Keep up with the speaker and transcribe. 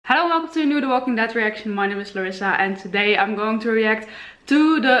welcome to a new The Walking Dead reaction. My name is Larissa and today I'm going to react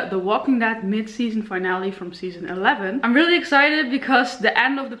to the Walking Dead mid-season finale from season 11. I'm really excited because the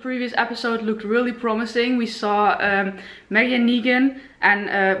end of the previous episode looked really promising. We saw Maggie and Negan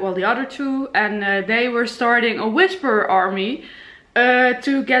and well, the other two, and they were starting a Whisper army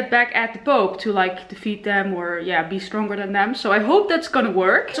to get back at the Pope, to like defeat them or yeah, be stronger than them. So I hope that's gonna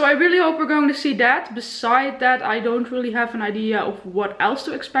work. So I really hope we're going to see that. Beside that, I don't really have an idea of what else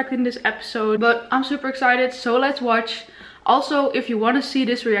to expect in this episode, but I'm super excited, so let's watch. Also, if you want to see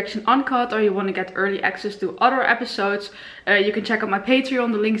this reaction uncut or you want to get early access to other episodes, you can check out my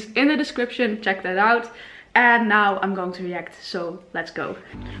Patreon, the link's in the description, check that out. And now I'm going to react, so let's go.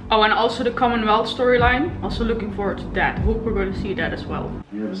 Oh, and also the Commonwealth storyline. Also looking forward to that. Hope we're going to see that as well.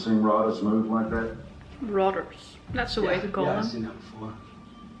 You ever seen Rodders move like that? Rodders. That's the way to call them. I've seen that before.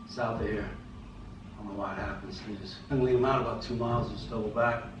 South of here. I don't know why it happens. They just leave them out about 2 miles and stumble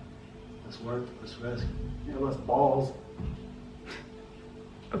back. Less work, less risk. Yeah, less balls.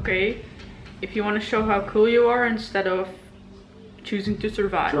 Okay. If you want to show how cool you are instead of choosing to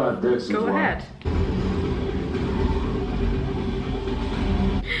survive, go ahead.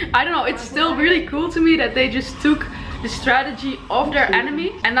 I don't know, it's still really cool to me that they just took the strategy of their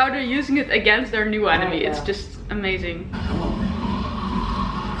enemy and now they're using it against their new enemy. It's just amazing.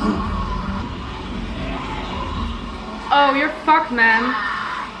 Oh, you're fucked, man.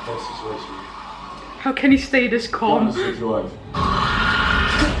 How can he stay this calm?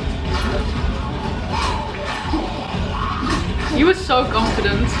 He was so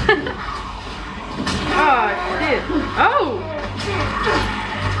confident. Oh, shit. Oh!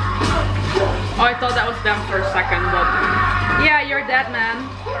 Oh, I thought that was them for a second, but yeah, you're dead, man.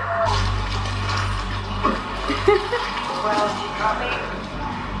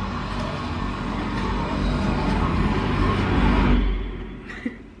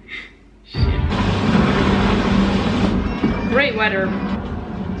 Shit. Great weather.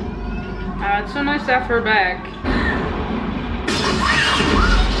 It's so nice to have her back.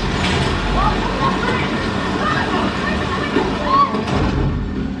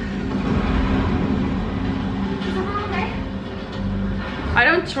 I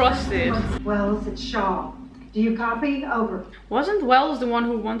don't trust it. Wells, it's Shaw. Do you copy? Over. Wasn't Wells the one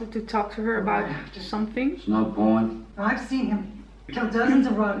who wanted to talk to her about something? There's no point. I've seen him kill dozens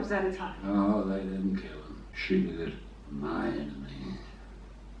of Rodders at a time. Oh, they didn't kill him. She did. My enemy.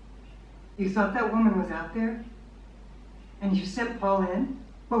 You thought that woman was out there? And you sent Paul in?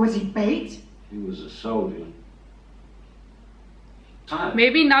 What, was he bait? He was a soldier.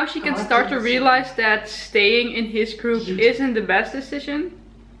 Maybe now she can start to realize that staying in his group isn't the best decision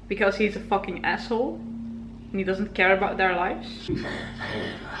because he's a fucking asshole and he doesn't care about their lives. You've had a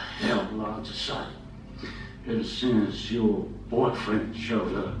hell of a lot to say ever since your boyfriend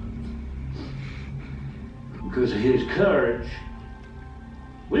showed up. Because of his courage,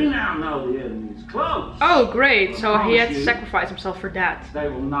 we now know the enemy is close. Oh, great. So he had to sacrifice himself for that. They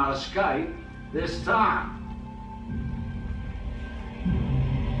will not escape this time.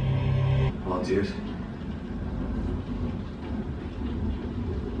 Volunteers?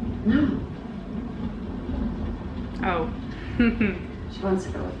 No. Oh. She wants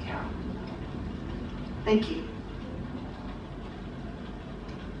to go with Carol. Thank you.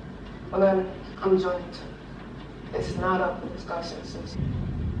 Well then, I'm joining too. This is not up for discussion, sis.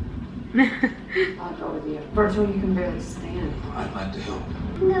 I'll go with you. Virtual, you can barely stand. I'd like to help. I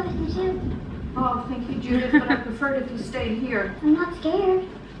can go with you too. Oh, thank you, Judith, but I preferred if you stayed here. I'm not scared.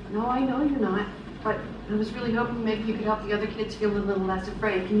 No, I know you're not, but I was really hoping maybe you could help the other kids feel a little less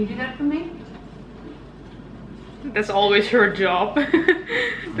afraid. Can you do that for me? That's always her job.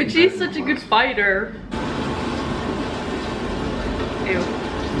 But she's such a good fighter. Ew.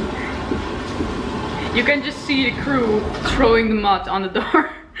 You can just see the crew throwing the mud on the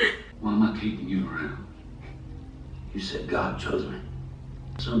door. Why am I keeping you around? You said God chose me.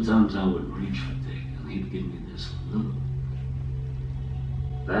 Sometimes I would reach for Dick and he'd give me this look.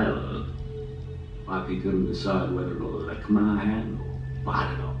 That look, like he couldn't decide whether to lick my hand or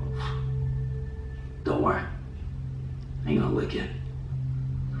bite it off. Don't worry, I ain't gonna lick it.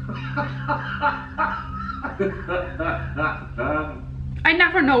 I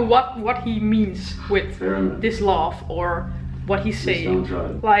never know what he means with this laugh or what he's saying.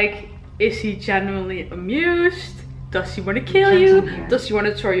 Like, is he genuinely amused? Does he want to kill you? Does he want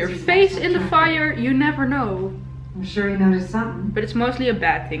to throw your face in the fire? You never know. I'm sure he noticed something. But it's mostly a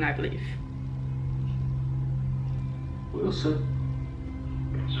bad thing, I believe. Wilson?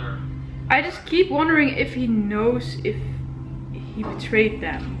 Sir. I just keep wondering if he knows if he betrayed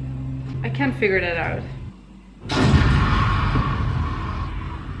them. I can't figure that out.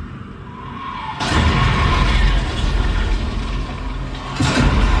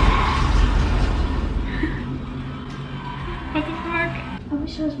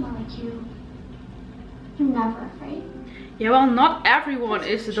 Yeah, well, not everyone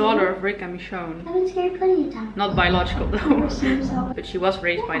is the daughter of Rick and Michonne. I've been scared plenty of times. Not biological though. But she was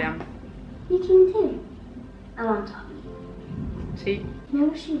raised by them. You can too. I want to talk to you. See? You know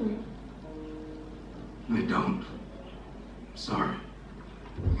where she went? I don't. Sorry.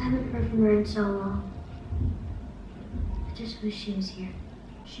 I haven't heard from her in so long. I just wish she was here.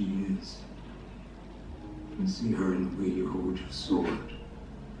 She is. I see her in the way you hold your sword.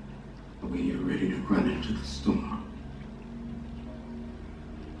 The way you're ready to run into the storm.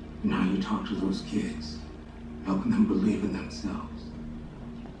 And how you talk to those kids, helping them believe in themselves.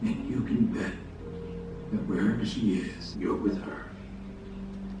 And you can bet that wherever she is, you're with her.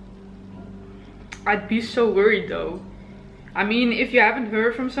 I'd be so worried though. I mean, if you haven't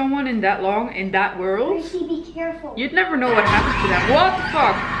heard from someone in that long, in that world, Gracie, be careful. you'd never know what happened to them. What the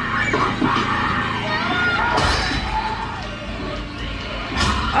fuck?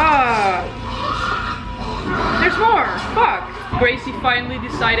 There's more. Fuck. Gracie finally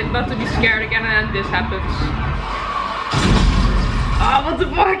decided not to be scared again and then this happens. Ah, what the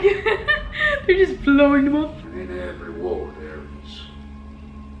fuck? They're just blowing them up. And in every war there is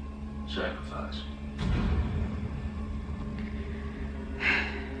sacrifice.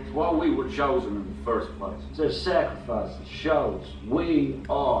 It's why we were chosen in the first place. There's sacrifice that shows we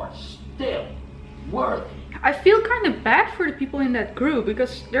are still worthy. I feel kind of bad for the people in that group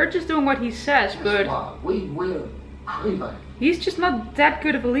because they're just doing what he says, That's but why we will prevail. he's just not that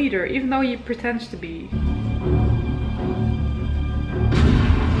good of a leader, even though he pretends to be.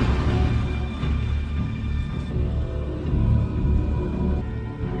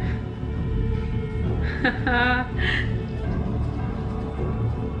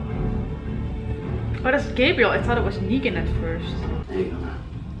 Oh, that's Gabriel. I thought it was Negan at first. Hang on.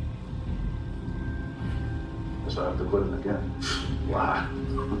 So I have to quit him again. Why?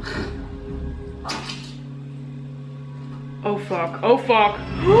 Oh fuck. Oh fuck.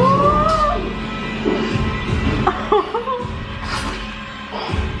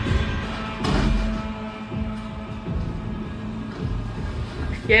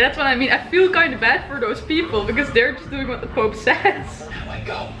 Yeah, that's what I mean. I feel kind of bad for those people because they're just doing what the Pope says. Now I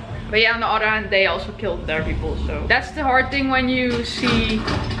go. But yeah, on the other hand, they also killed their people, so that's the hard thing when you see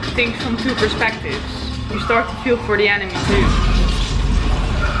things from two perspectives. You start to feel for the enemy too.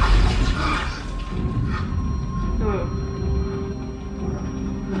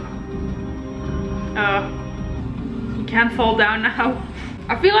 He can't fall down now.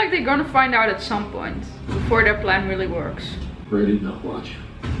 I feel like they're gonna find out at some point before their plan really works. Ready to watch.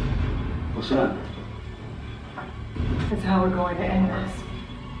 What's that? That's how we're going to end this.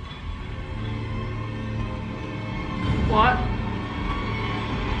 What?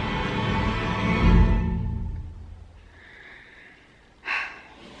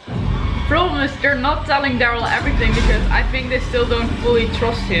 Problem is they're not telling Daryl everything because I think they still don't fully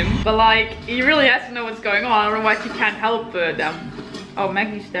trust him. But like, he really has to know what's going on, otherwise he can't help them. Oh,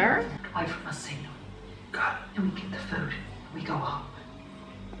 Maggie's there? I from a signal. Got it. And we get the food. And we go home.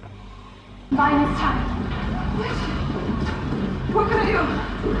 Bye this time. What can I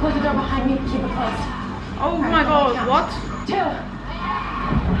do? Close the door behind me. Keep it closed. Oh my god, what? 2,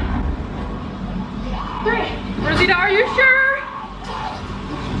 3. Rosita, are you sure?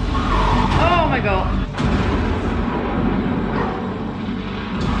 Oh my god.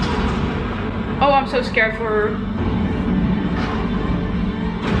 Oh, I'm so scared for her.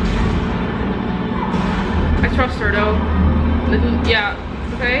 I trust her though. Little, yeah,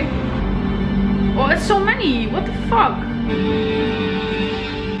 okay. Oh, it's so many. What the fuck?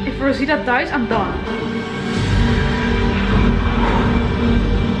 If Rosita dies, I'm done.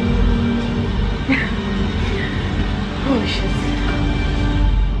 Holy shit.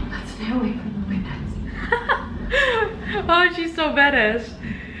 Let's stay away from the windows. Oh, she's so badass.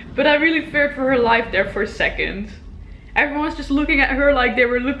 But I really feared for her life there for a second. Everyone was just looking at her like they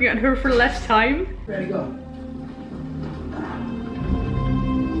were looking at her for less time. Ready, go.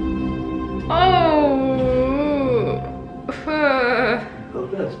 Oh.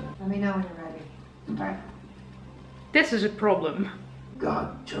 Look this. Let me know when you're ready. Right. This is a problem.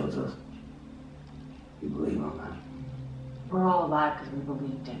 God chose us. You believe on that? We're all alive because we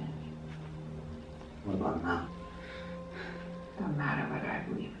believed in it. What about now? Don't matter whether I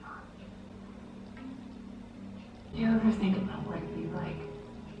believe or not. Do you ever think about what it'd be like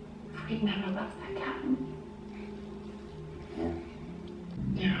if we'd never left that cabin? Yeah.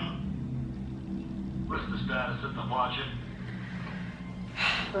 Yeah. What's the status of the watching?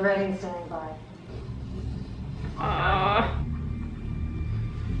 We're ready and standing by.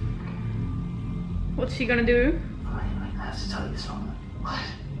 What's she gonna do? I have to tell you something. What?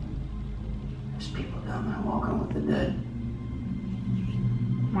 There's people down there walking with the dead.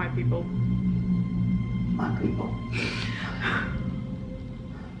 My people. My people.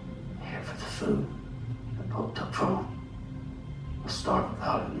 Here for the food. The boat took from them. We'll starve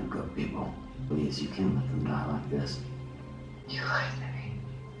without it, you good people. Please, you can't let them die like this. You lied to me.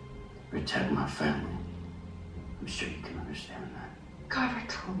 Protect my family. I'm sure you can understand that. Carver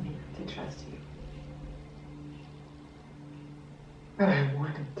told me to trust you. But I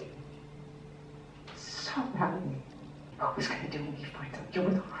wanted to. So badly. What was gonna do when you find out you're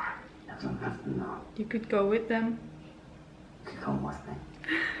with her? You don't have to know. You could go with them. You can come with me.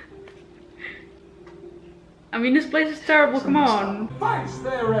 I mean, this place is terrible, come on. Fights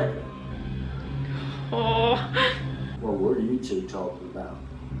their record. Oh. What were you two talking about?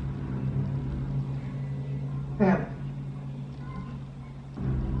 Them.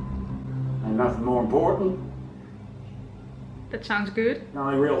 Ain't nothing more important. That sounds good. The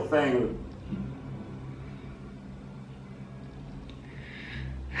only real thing.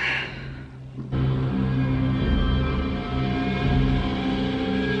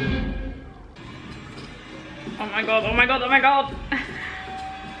 Oh my god, oh my god, oh my god!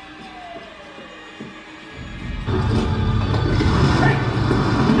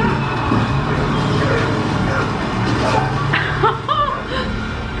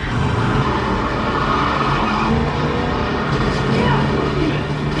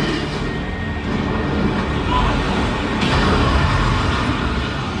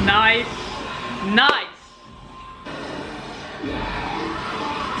 Nice! Nice!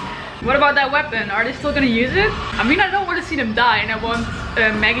 What about that weapon? Are they still gonna use it? I mean, I don't want to see them die and I want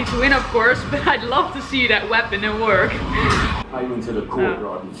Maggie to win, of course, but I'd love to see that weapon at work. I went to the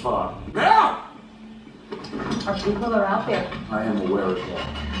courtyard and fought. Now! Our people are out there. I am aware of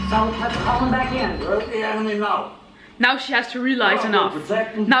that. So let's call them back in. Let the enemy know. Now she has to realize enough.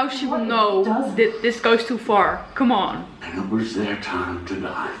 Now she will know that this goes too far. Come on. And it was their time to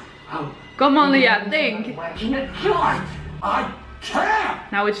die. Come on, Leah, think. I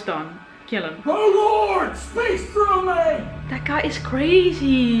can't! Now it's done. Kill him. Oh Lord, speak through me! That guy is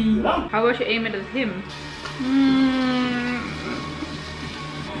crazy. How about you aim it at him?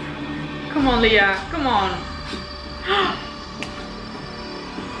 Come on, Leah. Come on.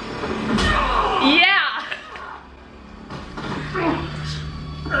 Yeah!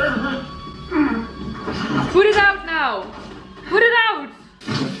 Put it out now. Put it out.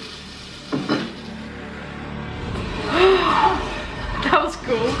 That was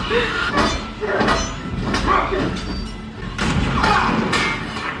cool.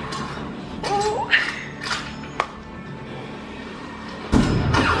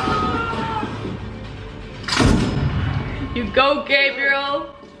 You go,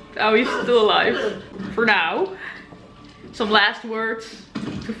 Gabriel. Oh, he's still alive. For now. Some last words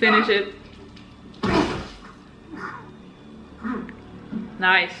to finish it.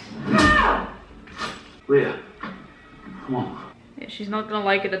 Nice. Leah, come on. Yeah, she's not gonna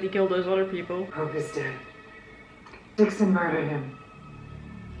like it that he killed those other people. Hope is dead. Dixon murdered him.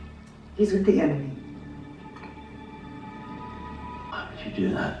 He's with the enemy. Why would you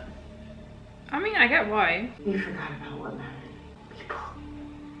do that? I mean, I get why. You forgot about what mattered. People.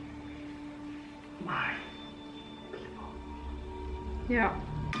 My people. Yeah.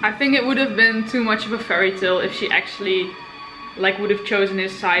 I think it would have been too much of a fairy tale if she actually like would have chosen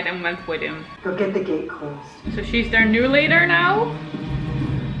his side and went with him. Go get the gate closed. So she's their new leader now?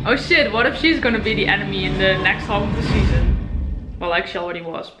 Oh shit, what if she's gonna be the enemy in the next half of the season? Well, like she already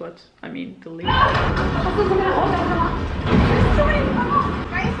was, but I mean the leader.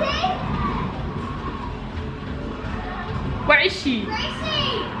 Where is she?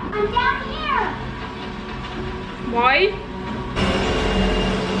 Gracie! I'm down here! Why?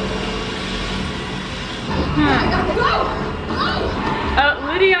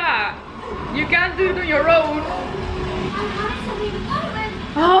 Lydia! You can't do it on your own!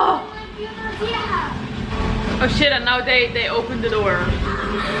 Oh! Oh shit, and now they opened the door.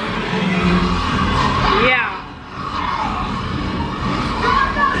 Yeah.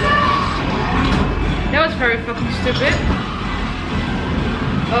 That was very fucking stupid.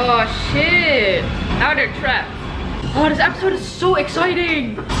 Oh shit! Now they're trapped. Oh, this episode is so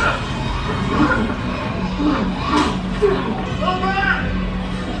exciting!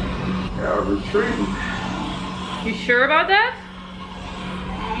 They're retreating. You sure about that?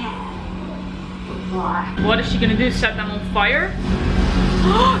 What is she gonna do? Set them on fire?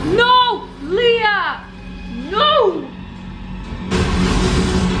 No! Leah! No!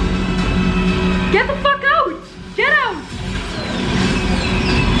 Get the fuck out! Get out!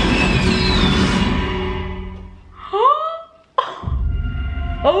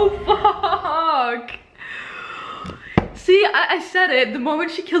 Oh fuck! See, I said said it, the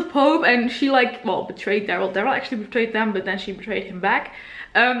moment she killed Pope and she like, well, betrayed Daryl. Daryl actually betrayed them, but then she betrayed him back.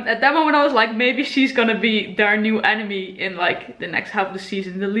 At that moment I was like, maybe she's gonna be their new enemy in like the next half of the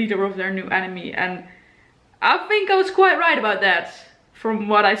season, the leader of their new enemy. And I think I was quite right about that from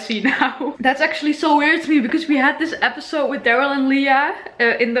what I see now. That's actually so weird to me because we had this episode with Daryl and Leah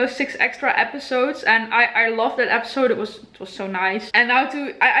in those 6 extra episodes, and I loved that episode. It was so nice. And now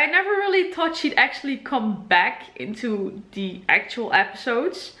I never really thought she'd actually come back into the actual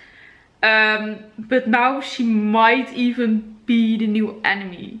episodes. But now she might even be the new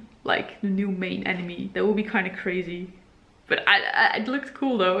enemy, like the new main enemy. That would be kind of crazy. But it looked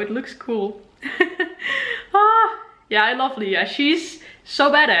cool though. It looks cool. Yeah, I love Leah. She's so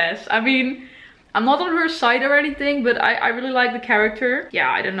badass. I mean, I'm not on her side or anything, but I really like the character.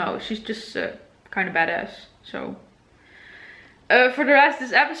 Yeah, I don't know. She's just kind of badass. So for the rest of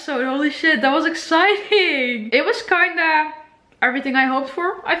this episode, holy shit, that was exciting. It was kind of everything I hoped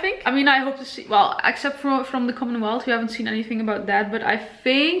for, I think. I mean, I hope to see, well, except from the Commonwealth, we haven't seen anything about that, but I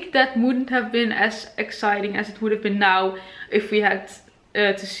think that wouldn't have been as exciting as it would have been now if we had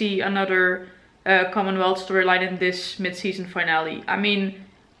to see another Commonwealth storyline in this mid-season finale. I mean,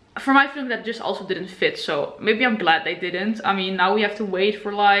 for my feeling that just also didn't fit, so maybe I'm glad they didn't. I mean, now we have to wait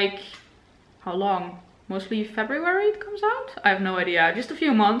for like, how long? Mostly February it comes out? I have no idea, just a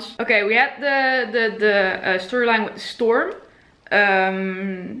few months. Okay, we had the storyline with the Storm.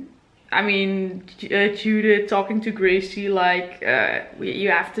 I mean, Judith talking to Gracie like, you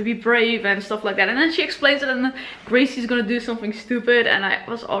have to be brave and stuff like that. And then she explains it and then Gracie's gonna do something stupid. And I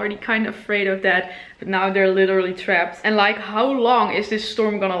was already kind of afraid of that. But now they're literally trapped. And like, how long is this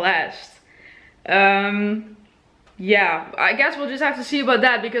storm gonna last? Yeah, I guess we'll just have to see about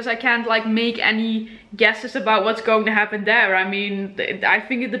that, because I can't like make any guesses about what's going to happen there. I mean, I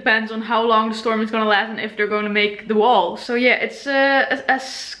think it depends on how long the storm is going to last and if they're going to make the wall. So yeah, it's a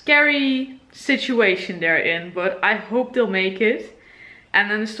scary situation they're in, but I hope they'll make it. And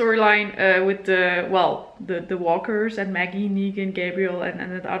then the storyline with the walkers and Maggie, Negan, Gabriel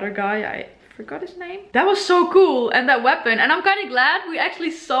and the other guy, I forgot his name. That was so cool, and that weapon, and I'm kind of glad we actually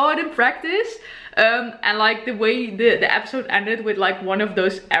saw it in practice. And like the way the episode ended with like one of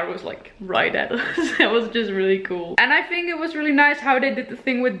those arrows like right at us. It was just really cool. And I think it was really nice how they did the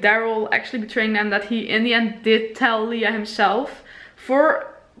thing with Daryl actually betraying them, that he in the end did tell Leah himself.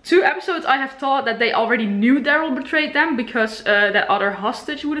 For 2 episodes I have thought that they already knew Daryl betrayed them, because that other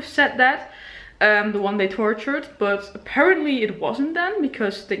hostage would have said that. The one they tortured, but apparently it wasn't then,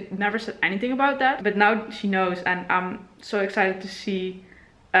 because they never said anything about that. But now she knows, and I'm so excited to see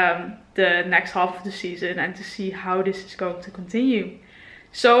the next half of the season and to see how this is going to continue.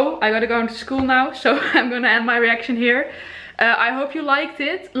 So I gotta go into school now, so I'm gonna end my reaction here. I hope you liked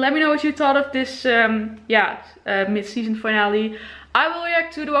it. Let me know what you thought of this mid-season finale. I will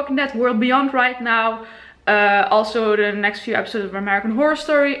react to The Walking Dead World Beyond right now. Also the next few episodes of American Horror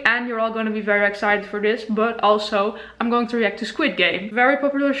Story, and you're all going to be very excited for this. But also I'm going to react to Squid Game. Very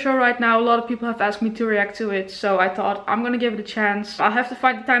popular show right now. A lot of people have asked me to react to it, so I thought I'm going to give it a chance. I'll have to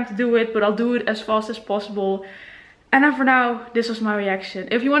find the time to do it, but I'll do it as fast as possible. And then for now, this was my reaction.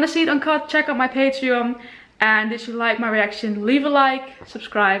 If you want to see it uncut, check out my Patreon. And if you like my reaction, leave a like,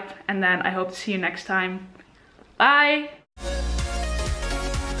 subscribe, and then I hope to see you next time. Bye!